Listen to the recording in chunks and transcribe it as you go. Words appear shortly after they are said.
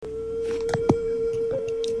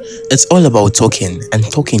It's all about talking, and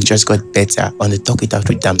talking just got better on the Talk It Out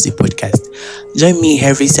with Damsey podcast. Join me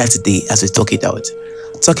every Saturday as we talk it out.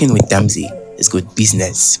 Talking with Damsey is good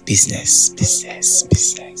business, business, business,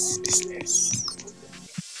 business, business.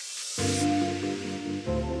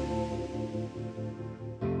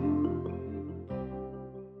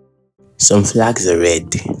 Some flags are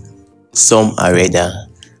red, some are redder.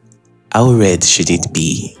 How red should it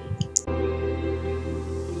be?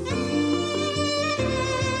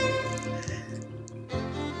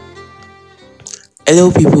 Hello,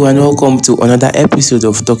 people, and welcome to another episode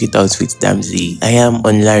of Talk It Out with Damsey. I am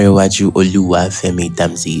Onlarewaju Oluwafemi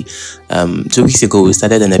Damsey. 2 weeks ago, we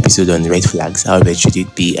started an episode on red flags. How red should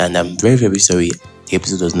it be? And I'm very, very sorry.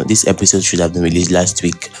 This episode should have been released last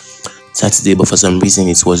week, Saturday, but for some reason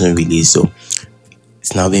it wasn't released. So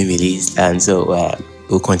it's now been released, and so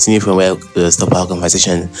we'll continue from where we stopped our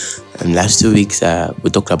conversation. Last 2 weeks, we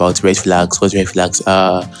talked about red flags, what red flags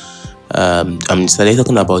are. I started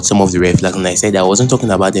talking about some of the red flags, and I said I wasn't talking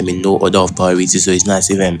about them in no order of priority, so it's not as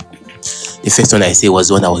if the first one I said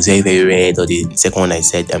was one that was very, very red, or the second one I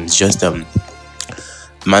said it's just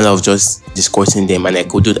manner of just discussing them. And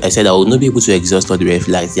I said I would not be able to exhaust all the red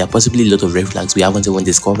flags. There are possibly a lot of red flags we haven't even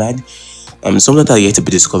discovered. Some that are yet to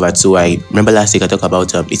be discovered. So I remember last week I talked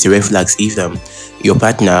about it's a red flags if your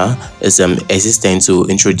partner is hesitant to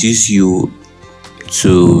introduce you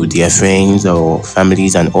to their friends or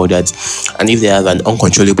families and all that, and if they have an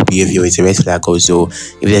uncontrollable behavior, it's a red flag. Also,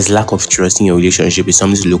 if there's lack of trust in your relationship, it's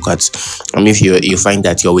something to look at. If you find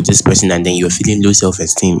that you're with this person and then you're feeling low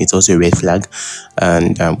self-esteem, it's also a red flag.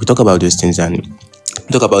 And we talk about those things, and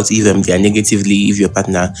talk about if they are negatively, if your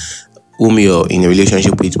partner whom you're in a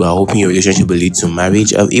relationship with, we're hoping your relationship will lead to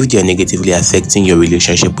marriage, if they are negatively affecting your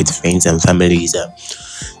relationship with friends and families,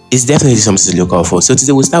 it's definitely something to look out for. So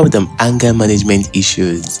today we'll start with anger management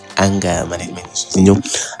issues. You know,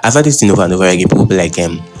 I've had this thing over and over again. People be like,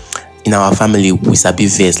 in our family, we sabi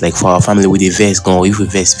verse. Like for our family, with the verse gone, if we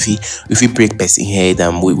verse, if we break person head,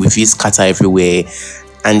 we feel scatter everywhere.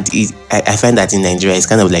 And I find that in Nigeria, it's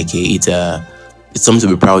kind of like it's something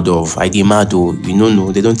to be proud of. I demand, though,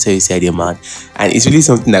 no, they don't tell you say I demand, and it's really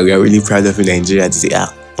something that we are really proud of in Nigeria to say,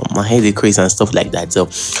 my head is crazy and stuff like that. So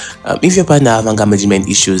if your partner have anger management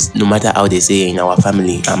issues, no matter how they say in our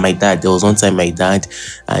family, my dad, there was one time my dad,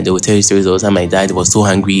 and they will tell you stories. There was time my dad was so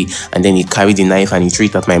hungry, and then he carried the knife and he threw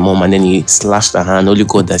it at my mom, and then he slashed her hand. Only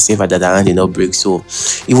God that saved her, that her hand did not break. So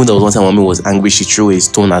even though one time mommy was angry, she threw a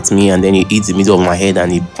stone at me, and then he hit the middle of my head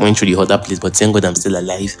and he went through the other place. But thank God I'm still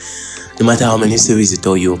alive. No matter how many stories they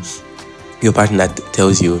tell you, your partner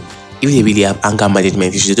tells you, if they really have anger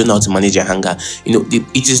management issues, they don't know how to manage your anger.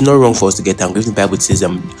 It is not wrong for us to get angry. The Bible says,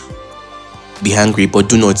 be angry, but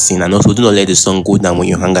do not sin, and also do not let the sun go down when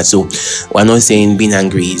you're angry. So we're not saying being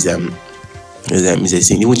angry is a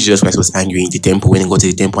sin. Even Jesus Christ was angry in the temple when he got to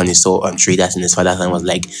the temple and he saw traders in his father's hand. Was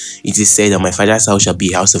like, it is said that my father's house shall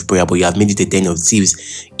be a house of prayer, but you have made it a den of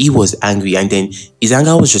thieves. He was angry, and then his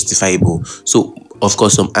anger was justifiable. So of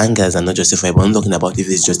course, some angers are not justifiable. I'm not talking about if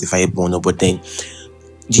it's justifiable or not, but then,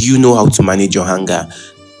 do you know how to manage your anger?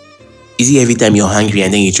 Is it every time you're hungry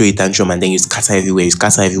and then you throw a tantrum and then you scatter everywhere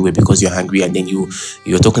because you're hungry, and then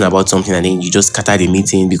you're talking about something and then you just scatter the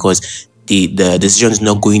meeting because the decision is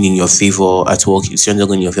not going in your favor at work, the decision is not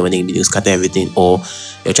going in your favor, and then you scatter everything? Or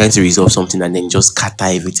you're trying to resolve something and then you just scatter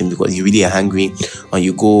everything because you really are hungry, and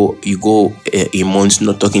you go a month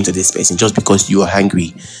not talking to this person just because you are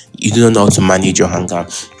hungry. You do not know how to manage your anger.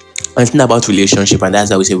 And think about relationship, and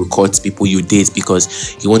that's how we say we court people you date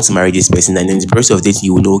because you want to marry this person, and in the process of dating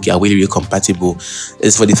you will know, okay, are we really compatible?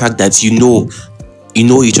 It's for the fact that you know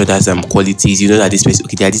each other's qualities. You know that this person,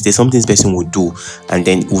 okay, there's something this person would do and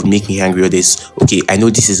then it would make me angry, or this, okay, I know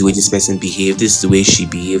this is the way this person behaves, this is the way she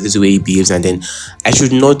behaves, this is the way he behaves, and then I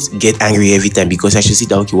should not get angry every time because I should see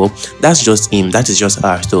that, okay, well, that's just him, that is just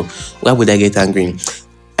her, so why would I get angry?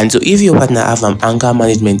 And so if your partner have anger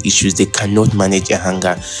management issues, they cannot manage their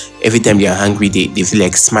anger. Every time they are angry, they feel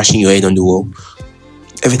like smashing your head on the wall.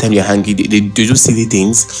 Every time you're angry, they do silly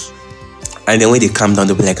things. And then when they calm down,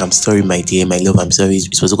 they'll be like, I'm sorry, my dear, my love, I'm sorry.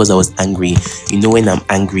 It was because I was angry. When I'm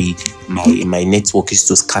angry, my network is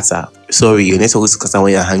to scatter. Sorry, your network is to scatter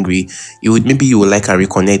when you're angry. You would like and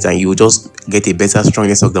reconnect, and you will just get a better, strong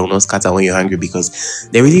network that will not scatter when you're angry, because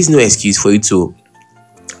there really is no excuse for you to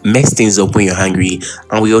mess things up when you're hungry.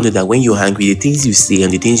 And we all know that when you're hungry, the things you say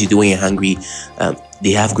and the things you do when you're hungry,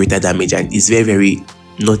 they have greater damage, and it's very, very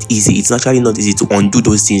not easy. It's actually not easy to undo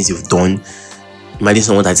those things you've done. Imagine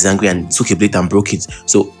someone that is angry and took a plate and broke it.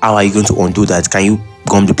 So how are you going to undo that? Can you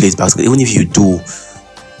gum the plate back? Even if you do,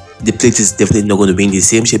 the plate is definitely not going to be in the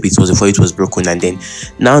same shape it was before it was broken. And then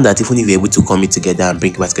now that even if you're able to come it together and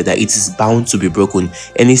bring it back together, it is bound to be broken.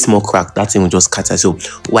 Any small crack, that thing will just scatter. So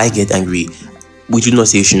why get angry? We do not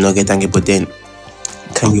say you should not get angry, but then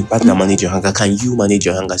can your partner manage your anger? Can you manage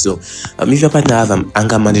your anger? So if your partner have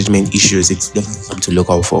anger management issues, it's definitely something to look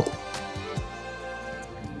out for.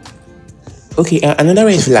 Okay, another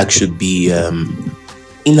red flag should be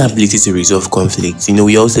inability to resolve conflict.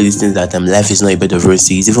 We also listen that life is not a bed of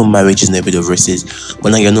roses, even marriage is not a bed of roses. But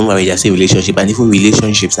now you're not married, you're a relationship, and even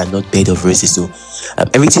relationships are not bed of roses. So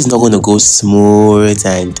everything's not going to go smooth,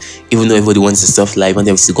 and even though everybody wants a soft life and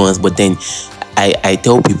everything to go on, but then I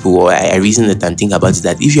tell people, or I reason it and think about it,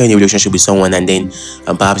 that if you're in a relationship with someone and then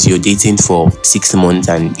perhaps you're dating for 6 months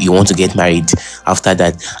and you want to get married after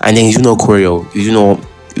that, and then you do not quarrel, you do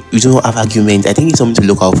not have arguments, I think it's something to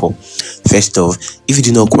look out for. First off, if you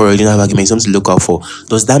do not quarrel, you don't have arguments, something to look out for.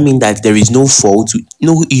 Does that mean that there is no fault?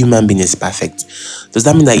 No human being is perfect. Does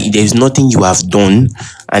that mean that there is nothing you have done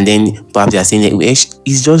and then perhaps they are saying that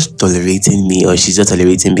he's just tolerating me or she's just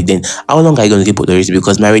tolerating me? Then how long are you going to keep tolerating?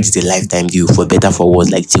 Because marriage is a lifetime deal, for better for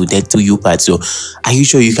worse, like till death do you part. So are you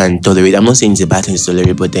sure you can tolerate? I'm not saying it's a bad thing to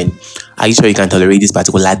tolerate, but then are you sure you can tolerate this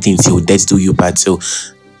particular thing till death do you part? So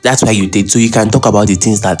that's why you date. So you can talk about the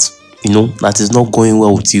things that that is not going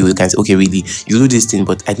well with you. You can say, okay, really, you do this thing,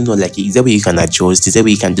 but I do not like it. Is there way you can adjust? Is there way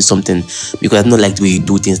you can do something? Because I don't like the way you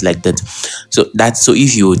do things like that. So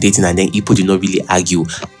if you're dating and then people do not really argue,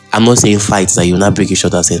 I'm not saying fights that you'll not break your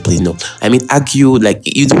shoulder and say, please no. I mean argue, like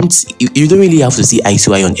you don't really have to see eye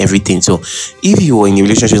to eye on everything. So if you are in a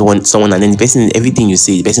relationship with someone and then the person, everything you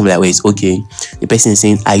say, the person will be like, well, it's okay. The person is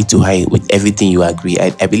saying eye to eye with everything you agree.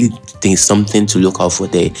 I really think it's something to look out for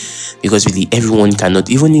there, because really everyone cannot,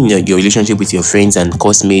 even in your relationship with your friends and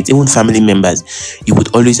classmates, even family members, you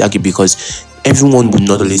would always argue, because everyone would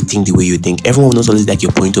not always think the way you think. Everyone will not always like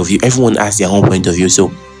your point of view. Everyone has their own point of view.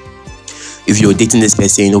 So if you're dating this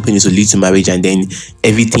person, hoping it will lead to marriage, and then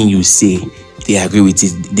everything you say, they agree with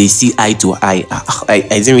it, they see eye to eye. I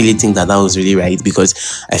didn't really think that was really right,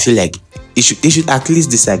 because I feel like they should at least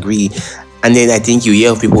disagree. And then I think you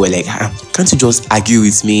hear people were like, can't you just argue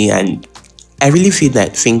with me? And I really think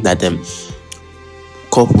that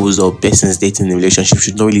couples or persons dating in a relationship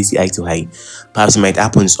should not really see eye to eye. Perhaps it might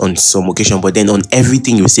happen on some occasion, but then on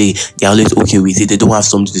everything you say, they're always okay with it. They don't have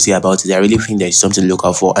something to say about it. I really think there's something to look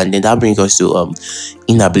out for. And then that brings us to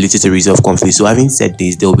inability to resolve conflict. So having said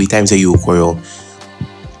this, there will be times where you will quarrel,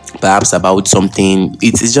 perhaps about something.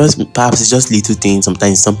 It's just little things.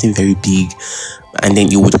 Sometimes it's something very big, and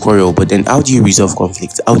then you would quarrel. But then how do you resolve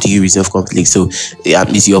conflict? So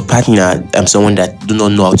is your partner someone that do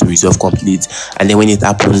not know how to resolve conflict, and then when it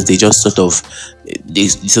happens, they just they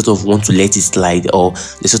sort of want to let it slide, or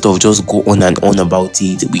they sort of just go on and on about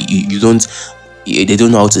it. They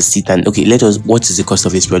don't know how to sit and, okay, what is the cause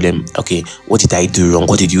of this problem? Okay, what did I do wrong?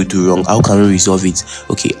 What did you do wrong? How can we resolve it?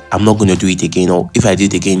 Okay, I'm not going to do it again. Or if I do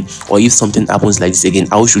it again, or if something happens like this again,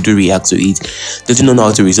 how should you react to it? They do not know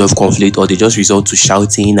how to resolve conflict, or they just resort to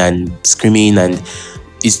shouting and screaming. And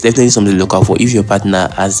it's definitely something to look out for if your partner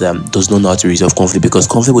does not know how to resolve conflict, because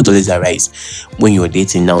conflict will always arise when you're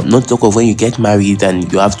dating. Now, not talk of when you get married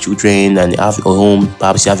and you have children and you have a home,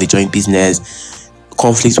 perhaps you have a joint business.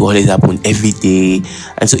 Conflicts will always happen every day.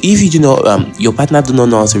 And so if you do not your partner do not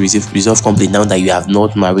know how to resolve conflict now that you have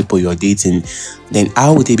not married but you're dating, then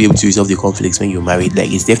how would they be able to resolve the conflicts when you're married?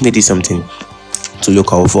 Like, it's definitely something to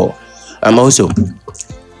look out for. Also,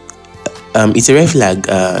 it's a red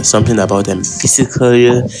flag, something about physical,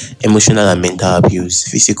 emotional, and mental abuse.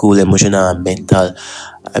 Physical, emotional, and mental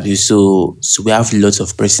abuse. So we have lots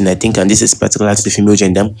of person, I think, and this is particular to the female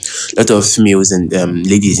gender. A lot of females and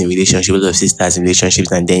ladies in relationships, a lot of sisters in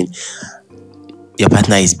relationships, and then their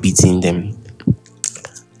partner is beating them.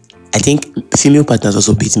 I think female partners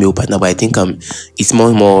also beat male partner, but I think it's more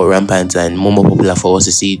and more rampant and more popular for us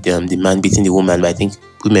to see the man beating the woman. But I think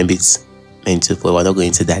women beat men too, but we're not going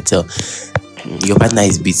into that. So your partner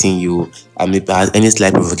is beating you, any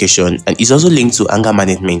slight provocation, and it's also linked to anger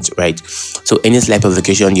management, right? So any slight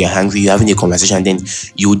provocation, you're angry, you're having a conversation, then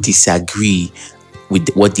you disagree with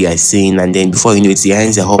what they are saying, and then before you know it, their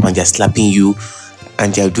hands are up and they're slapping you,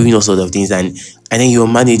 and they're doing all sorts of things, and then you're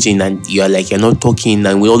managing, and you're not talking,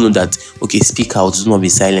 and we all know that, okay, speak out, do not be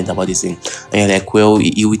silent about this thing, and you're like, well,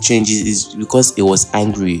 it will change. It's because it was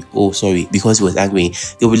angry. Oh, sorry, because he was angry.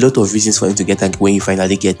 There will be a lot of reasons for him to get angry when you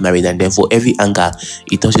finally get married, and then for every anger,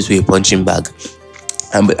 it turns into a punching bag.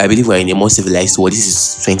 And I believe we're in a more civilized world. This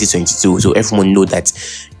is 2022, so everyone know that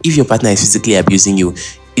if your partner is physically abusing you,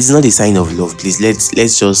 it's not a sign of love. Please,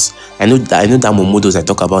 let's just. I know that momodos I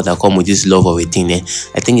talk about that come with this love of a thing. I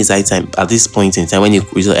think it's high time at this point in time when you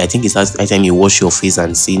result. I think it's high time you wash your face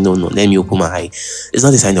and say no, no. Let me open my eye. It's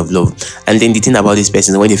not a sign of love. And then the thing about this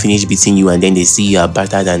person, when they finish beating you and then they see you are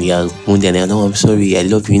battered and you are wounded, and no, I'm sorry, I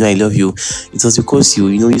love you. I love you. It was because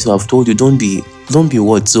you so I've told you don't be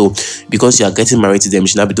what so because you are getting married to them. You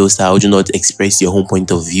should not be those style. Do not express your own point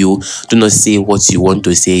of view. Do not say what you want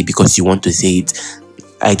to say because you want to say it.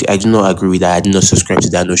 I do not agree with that. I do not subscribe to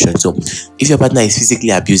that notion. So, if your partner is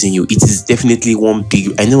physically abusing you, it is definitely one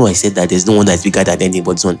big. I know I said that there's no one that's bigger than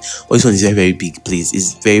anybody's one. But this one is very, very big, please.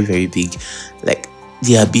 It's very, very big. Like,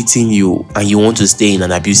 they are beating you and you want to stay in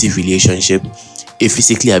an abusive relationship, a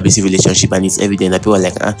physically abusive relationship, and it's evident that people are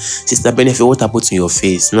like, Sister Benefit, what happened to your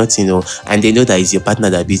face? Nothing, and they know that it's your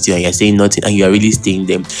partner that beats you and you're saying nothing and you are really staying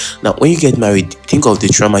there. Now, when you get married, think of the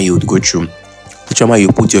trauma you would go through, the trauma you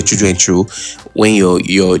put your children through when your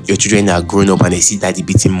children are grown up and they see daddy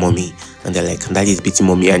beating mommy and they're like daddy is beating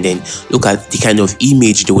mommy, and then look at the kind of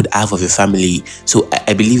image they would have of a family. So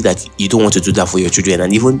I believe that you don't want to do that for your children,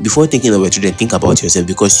 and even before thinking of your children, think about yourself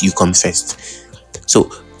because you come first.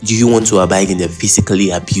 So do you want to abide in a physically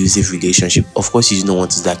abusive relationship? Of course you don't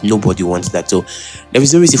want that. Nobody wants that. So there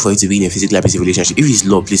is no reason for you to be in a physically abusive relationship. If it's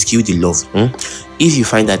love, please kill the love. If you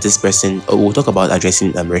find that this person, we'll talk about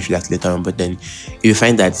addressing red flags later on, but then if you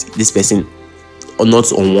find that this person, or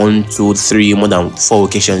not on one, two, three, more than four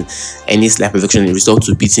occasions, any slight provocation result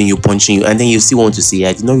to beating you, punching you, and then you still want to say,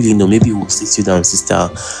 I did not really know, maybe we'll sit you down, sister,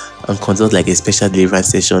 and consult like a special deliverance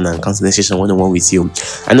session and counseling session one-on-one with you.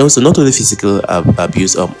 And also not only physical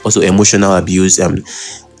abuse, also emotional abuse,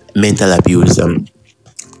 mental abuse,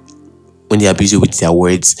 when they abuse you with their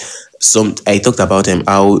words. I talked about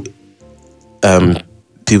how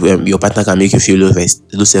people, your partner can make you feel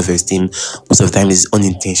low self-esteem. Most of the time is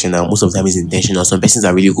unintentional, most of the time is intentional. Some persons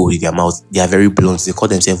are really good with their mouth, they are very blunt, they call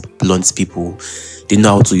themselves blunt people. They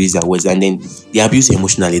know how to use their words, and then they abuse you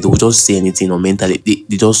emotionally. They will just say anything, or mentally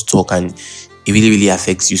they just talk, and it really, really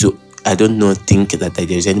affects you. So I don't know, think that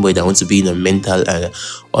there's anybody that wants to be in a mental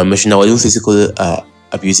or emotional or even physical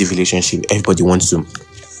abusive relationship. Everybody wants to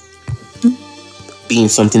be in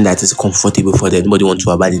something that is comfortable for them. Nobody wants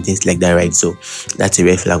to abide in things like that, right? So that's a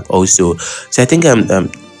red flag also. So I think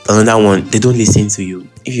another one, they don't listen to you.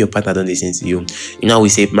 If your partner don't listen to you, we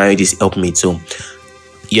say marriage is helpmate. So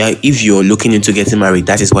yeah, if you're looking into getting married,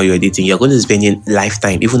 that is why you're dating. You're going to spend a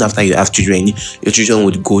lifetime, even after you have children. Your children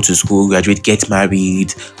would go to school, graduate, get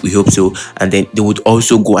married. We hope so, and then they would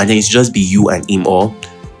also go, and then it's just be you and him, or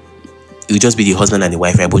it will just be the husband and the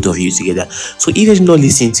wife, right? Both of you together. So if he's not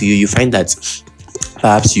listening to you, you find that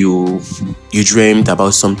perhaps you dreamt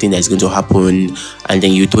about something that's going to happen, and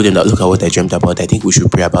then you told them that, look at what I dreamt about, I think we should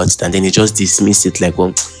pray about it, and then they just dismiss it like,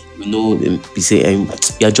 well, you say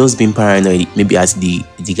you're just being paranoid. Maybe as the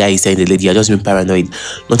guy is saying, the lady, you're just being paranoid,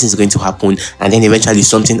 nothing's going to happen, and then eventually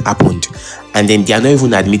something happened, and then they are not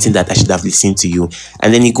even admitting that I should have listened to you,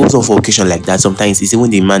 and then it goes on for occasion like that. Sometimes it's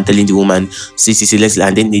even the man telling the woman, see, let's,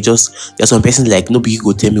 and then there's some persons like, nobody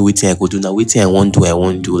go tell me waiting I go do now, waiting I won't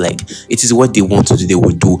do, like it is what they want to do, they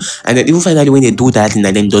will do. And then even finally when they do that and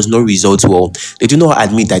then does not result well, they do not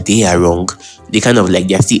admit that they are wrong. They kind of like,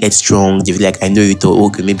 they're still headstrong, they feel like, I know it, or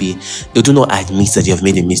okay, maybe they do not admit that you have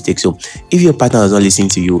made a mistake. So if your partner does not listen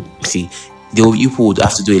to you, see, people would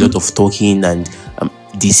have to do a lot of talking and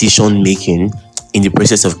decision making in the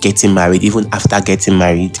process of getting married, even after getting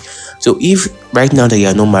married. So if right now that you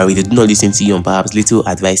are not married, they do not listen to you on perhaps little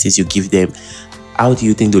advices you give them, how do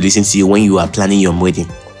you think they'll listen to you when you are planning your wedding?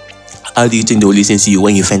 How do you think they'll listen to you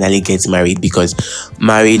when you finally get married? Because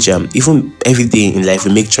marriage, even every day in life,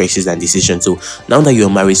 we make choices and decisions. So now that you're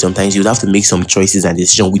married, sometimes you'll have to make some choices and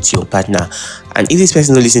decisions with your partner. And if this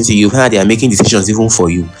person don't listen to you, they are making decisions even for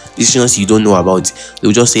you, decisions you don't know about.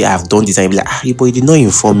 They'll just say, I've done this, and you'll be like, boy, you did not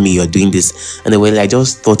inform me you're doing this. And they were like, I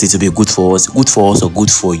just thought it would be good for us, or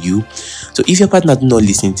good for you. So if your partner do not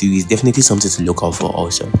listen to you, it's definitely something to look out for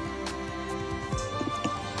also.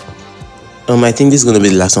 I think this is going to be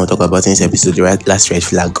the last one I'll talk about in this episode, the last red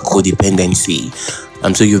flag, codependency.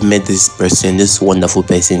 So you've met this person, this wonderful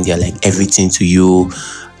person, they're like everything to you,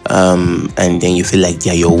 and then you feel like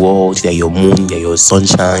they're your world, they're your moon, they're your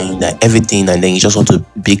sunshine, they're everything, and then you just want to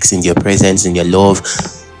mix in their presence, in their love,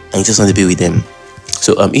 and you just want to be with them.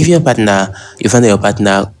 So if you find that your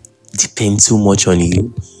partner depends too much on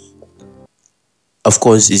you, of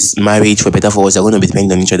course, it's marriage, for better for worse, they're going to be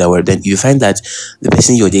depending on each other. Where then you find that the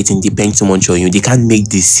person you're dating depends too much on you. They can't make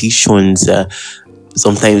decisions.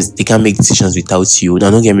 Sometimes they can't make decisions without you.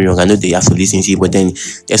 Now, don't get me wrong, I know they have to listen to you, but then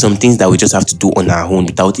there's some things that we just have to do on our own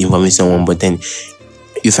without informing someone. But then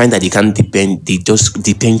you find that they can't depend, they just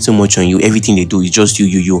depend so much on you. Everything they do is just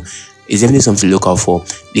you. It's definitely something to look out for.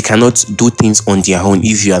 They cannot do things on their own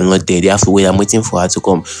if you are not there. They have to wait. I'm waiting for her to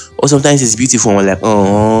come. Or sometimes it's beautiful. I'm like,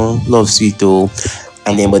 oh, love, sweet, oh.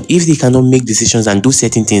 And then, but if they cannot make decisions and do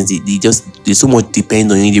certain things, they so much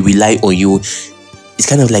depend on you. They rely on you. It's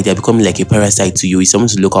kind of like they're becoming like a parasite to you. It's something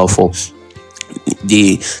to look out for.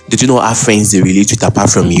 They do not have friends they relate with apart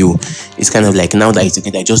from you. It's kind of like now that you're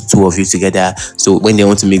together, just two of you together. So when they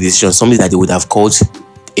want to make decisions, something that they would have called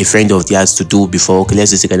a friend of theirs to do before, okay,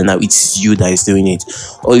 let's do it together. Now it's you that is doing it.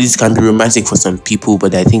 All this can be romantic for some people,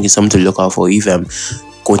 but I think it's something to look out for. If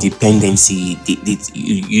codependency,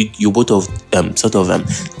 you both of sort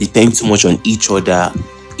of depend too much on each other.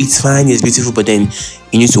 It's fine, it's beautiful, but then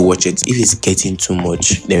you need to watch it. If it's getting too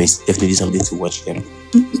much, there is definitely something to watch them.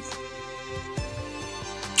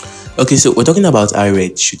 Okay, so we're talking about how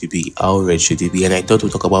red should it be, and I thought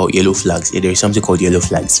we'd talk about yellow flags. Yeah, there is something called yellow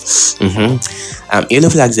flags. Yellow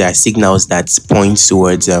flags are signals that point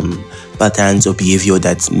towards patterns or behavior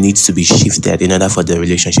that needs to be shifted in order for the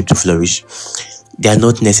relationship to flourish. They are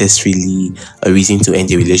not necessarily a reason to end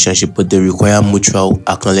the relationship, but they require mutual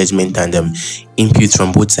acknowledgement and input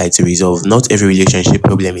from both sides to resolve. Not every relationship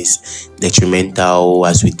problem is detrimental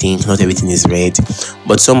as we think. Not everything is red,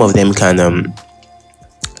 but some of them can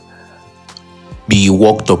be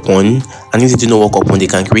worked upon, and if they do not work upon, they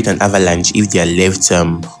can create an avalanche if they are left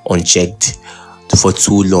unchecked for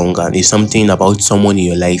too long. And if something about someone in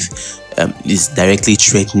your life is directly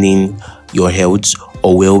threatening your health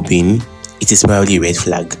or well-being, it is probably a red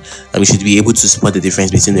flag, and we should be able to spot the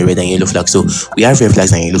difference between the red and yellow flag. So we have red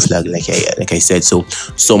flags and yellow flag, like I said. So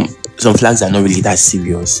some flags are not really that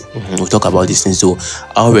serious. We'll talk about this thing. So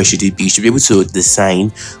how red should it be? You should be able to design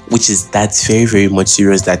which is that very, very much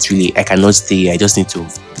serious, that really I cannot stay, I just need to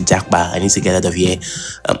jackpot, I need to get out of here.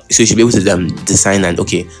 So you should be able to design and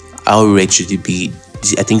okay, how red should it be?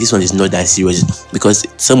 I think this one is not that serious, because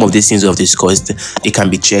some of these things we've discussed, they can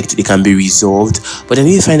be checked, they can be resolved. But then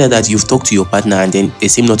you find out that you've talked to your partner and then they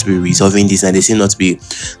seem not to be resolving this, and they seem not to be,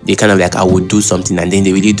 they kind of like, I would do something, and then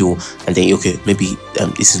they really do, and then okay, maybe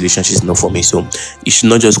this relationship is not for me. So you should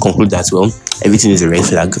not just conclude that, well, everything is a red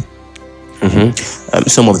flag.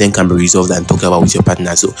 Some of them can be resolved and talked about with your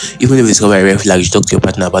partner. So even if you discover a red flag, you talk to your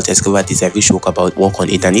partner about it, discover this, I wish you work on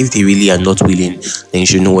it. And if they really are not willing, then you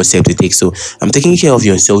should know what step to take. So taking care of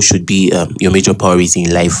yourself should be your major priority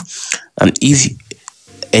in life. And if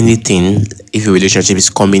anything, if a relationship is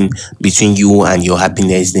coming between you and your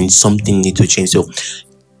happiness, then something needs to change. So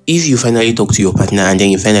if you finally talk to your partner and then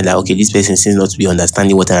you find out that okay, this person seems not to be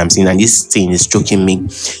understanding what I'm saying and this thing is choking me,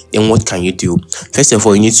 then what can you do? First of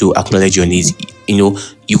all, you need to acknowledge your needs.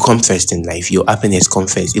 You come first in life. Your happiness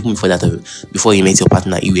comes first. Even before that, before you met your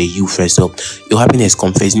partner, you were you first. So your happiness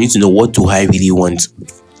comes first. You need to know, what do I really want?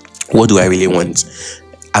 What do I really want?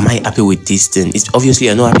 Am I happy with this thing? It's obviously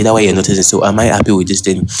you're not happy, that's why you're noticing. So am I happy with this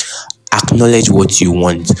thing? Acknowledge what you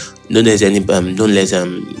want. Don't let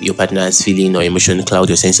your partner's feeling or emotion cloud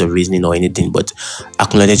your sense of reasoning or anything, but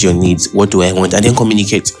acknowledge your needs. What do I want? And then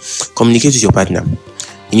communicate with your partner.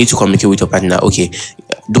 You need to communicate with your partner. Okay,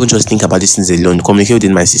 don't just think about these things alone. Communicate with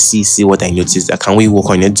them and see what I noticed. Can we work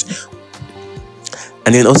on it?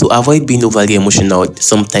 And then also avoid being overly emotional.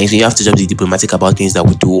 Sometimes you have to just be diplomatic about things that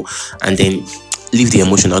we do, and then leave the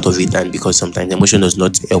emotion out of it. And because sometimes emotion does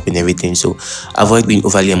not help in everything, so avoid being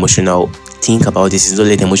overly emotional. Think about this. Don't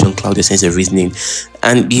let emotion cloud your sense of reasoning,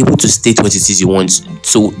 and be able to state what it is you want.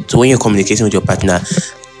 So when you're communicating with your partner,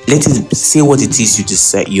 let it say what it is you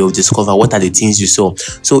decide, you'll discover what are the things you saw.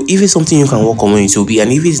 So if it's something you can work on, it will be,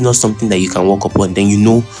 and if it's not something that you can work upon, then you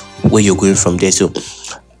know where you're going from there. So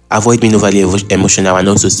avoid being overly emotional, and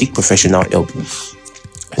also seek professional help.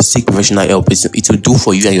 It will do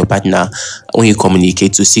for you and your partner when you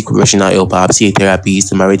communicate to seek professional help. Perhaps see a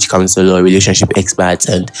therapist, a marriage counselor, a relationship expert,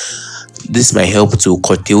 and this might help to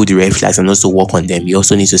curtail the red flags and also work on them. You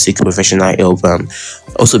also need to seek professional help.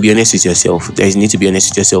 Also be honest with yourself. There is need to be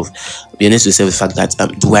honest with yourself. Be honest with yourself, the fact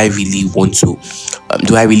that do I really want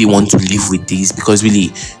to live with this? Because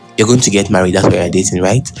really, you're going to get married. That's why you're dating,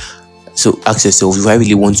 right? So ask yourself, do I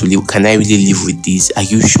really want to live? Can I really live with this? Are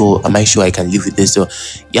you sure? Am I sure I can live with this? So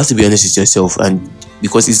you have to be honest with yourself, and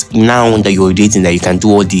because it's now that you're dating that you can do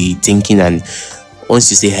all the thinking, and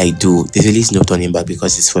once you say I do, there really is no turning back,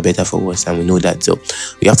 because it's for better, for worse, and we know that. So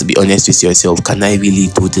you have to be honest with yourself. Can I really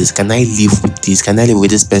do this? Can I live with this? Can I live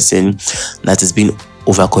with this person that has been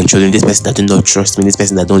over controlling, this person that do not trust me, this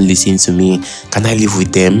person that don't listen to me? Can I live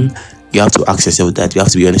with them? You have to ask yourself that. You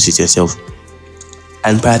have to be honest with yourself.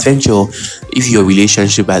 And peradventure, if your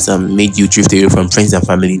relationship has made you drift away from friends and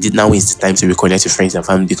family, now is the time to reconnect with friends and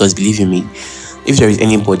family, because believe you me, If there is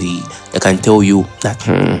anybody that can tell you that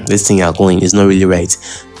this thing you're going is not really right,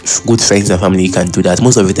 good friends and family can do that.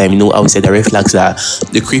 Most of the time, I would say the red flags are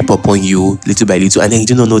they creep upon you little by little, and then you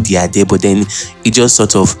do not know they are there, but then it just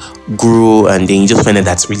sort of grow, and then you just find out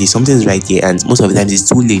that really something's right here, and most of the times it's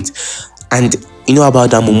too late. And about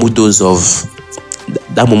that momentos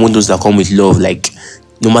that come with love, like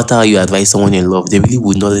no matter how you advise someone in love, they really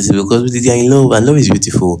would not listen because they are in love, and love is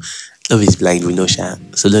beautiful. Love is blind, we know, Sha.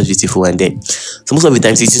 So love is beautiful, and then so most of the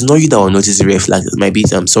times it is not you that will notice the red flags. It might be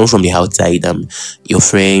someone from the outside, your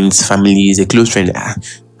friends, families, a close friend.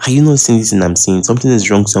 Are you not seeing this? And I'm seeing something is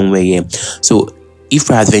wrong somewhere here. So if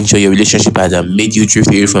peradventure your relationship has made you drift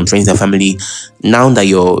away from friends and family, now that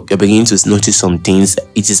you're beginning to notice some things,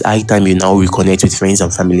 it is high time you now reconnect with friends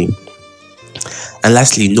and family. And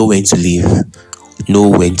lastly, know when to leave. Know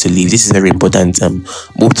when to leave. This is very important,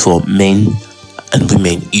 both for men and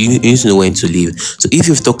women. You need to know when to leave. So if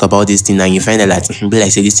you've talked about this thing and you find out that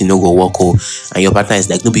like say this thing no go work, and your partner is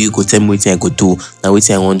like, nobody you go tell me what I go do, now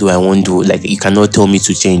what I won't do, like you cannot tell me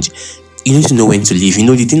to change. You need to know when to leave.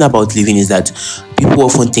 The thing about leaving is that people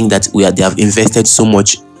often think that they have invested so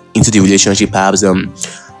much into the relationship, perhaps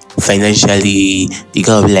financially. The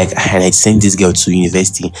girl will be like, and I sent this girl to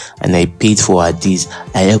university and I paid for her this,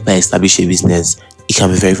 I helped her establish a business. It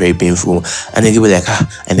can be very, very painful. And then they were like,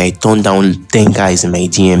 and I turned down 10 guys in my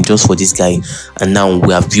DM just for this guy, and now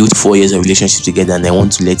we have built 4 years of relationship together and I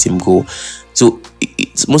want to let him go. So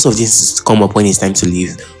most of this come up when it's time to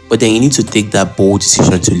leave, but then you need to take that bold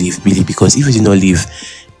decision to leave, really, because if you do not leave,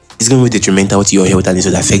 it's going to be detrimental to your health and it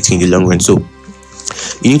will affect you in the long run. So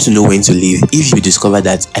you need to know when to leave. If you discover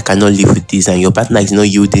that I cannot live with this and your partner is not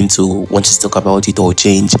yielding to want to talk about it or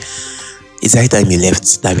change, it's high time you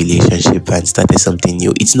left that relationship and started something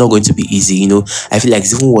new. It's not going to be easy, I feel like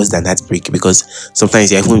it's even worse than heartbreak, because sometimes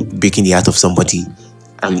you're even breaking the heart of somebody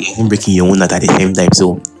and you're even breaking your own heart at the same time.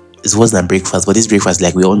 So it's worse than breakfast, but this breakfast,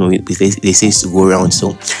 like we all know, they say it's to go around.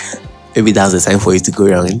 So maybe that's the time for it to go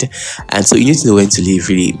around. And so you need to know when to leave,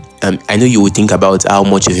 really. I know you would think about how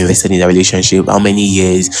much you've invested in a relationship, how many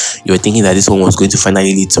years you're thinking that this one was going to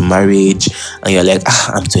finally lead to marriage, and you're like,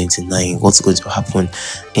 I'm 29, what's going to happen?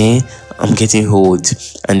 I'm getting old.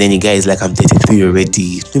 And then the guy is like, I'm 33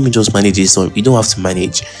 already, let me just manage this one. You don't have to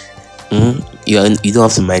manage. You don't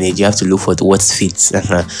have to manage. You have to look for what's fit.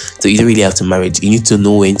 So you don't really have to manage. You need to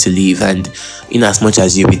know when to leave. And in as much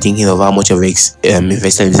as you'll be thinking of how much of invested in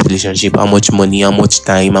this relationship, how much money, how much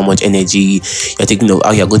time, how much energy you're thinking of,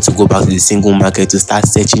 how you're going to go back to the single market to start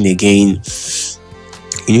searching again,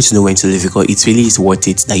 you need to know when to leave, because it really is worth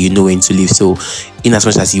it that you know when to leave. So in as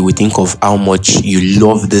much as you would think of how much you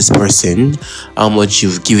love this person, how much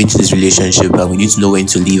you've given to this relationship, and we need to know when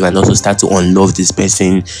to leave and also start to unlove this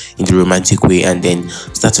person in the romantic way, and then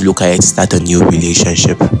start to look at it, start a new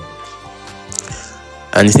relationship.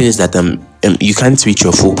 And the thing is that you can't reach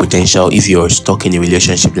your full potential if you're stuck in a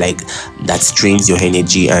relationship like that drains your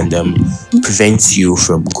energy and prevents you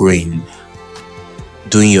from growing,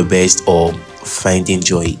 doing your best, or finding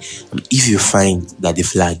joy. If you find that the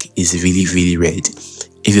flag is really, really red,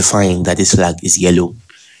 if you find that this flag is yellow,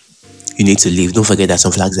 you need to leave. Don't forget that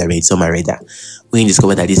some flags are red, some are redder. When you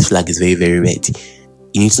discover that this flag is very, very red,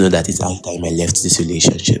 you need to know that it's high time I left this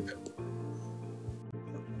relationship.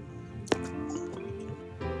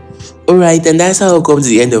 Alright, and that's how I come to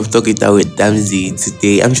the end of Talk It Out with Damsey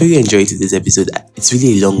today. I'm sure you enjoyed this episode. It's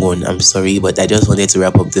really a long one, I'm sorry, but I just wanted to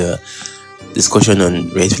wrap up the discussion on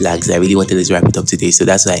red flags. I really wanted to wrap it up today, so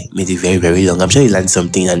that's why I made it very, very long. I'm sure you learned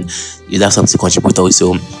something and you'll have something to contribute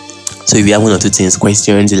also. So if you have one or two things,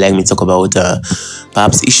 questions you'd like me to talk about,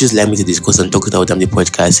 perhaps issues you'd like me to discuss on Talk It Out on the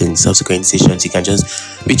podcast in subsequent sessions, you can just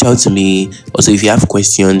reach out to me. Also, if you have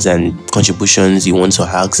questions and contributions you want to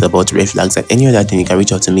ask about red flags and any other thing, you can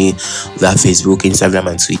reach out to me via Facebook, Instagram,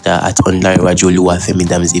 and Twitter at Onlarewaju Oluwafemi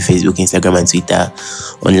Damsey. Facebook, Instagram, and Twitter,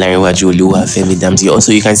 Onlarewaju Oluwafemi Damsey.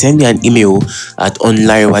 Also, you can send me an email at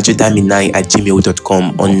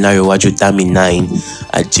onlarewajudami9@gmail.com.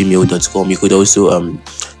 onlarewajudami9@gmail.com. You could also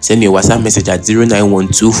send me a WhatsApp message at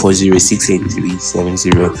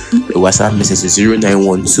 0912406837. The WhatsApp message is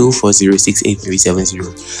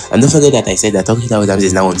 0912406837. And don't forget that I said that Talk It Out with Damsey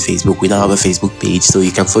is now on Facebook. We now have a Facebook page, so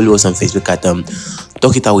you can follow us on Facebook at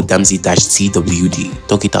Talk It Out with Damsey-TWD.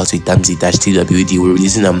 Talk It Out with Damsey-TWD. We're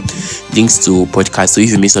releasing links to podcasts. So if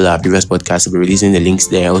you missed all our previous podcasts, we'll be releasing the links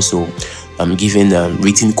there. Also, giving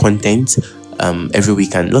written content every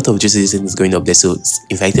week, and a lot of juices is going up there. So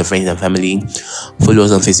invite your friends and family. Follow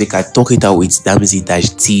us on Facebook at Talk It Out with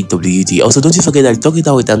Damsey-TWD. Also, don't you forget that Talk It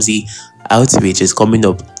Out with Damsey outreach is coming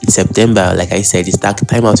up in September. Like I said, it's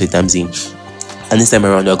Time Out with Damsey. And this time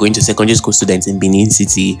around, we're going to secondary school students in Benin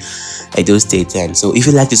City, Edo State. And so, if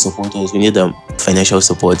you'd like to support us, we need financial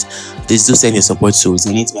support. Please do send your support to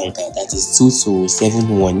Zenith Bank. That is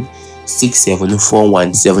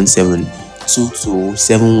 2271674177.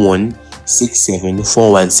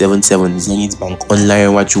 2271674177. Zenith Bank online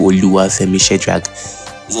Waju Oluwa Femi Shedrack.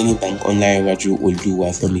 Zenith Bank online Waju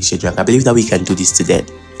Oluwa Femi Shedrack. I believe that we can do this together.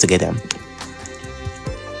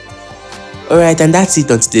 Alright, and that's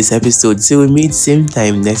it on today's episode. So we meet same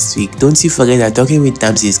time next week. Don't you forget that talking with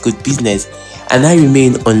Damsey is good business. And I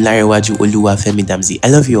remain on Larewaju Oluwa Femi Damsey. I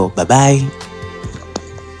love you all. Bye bye.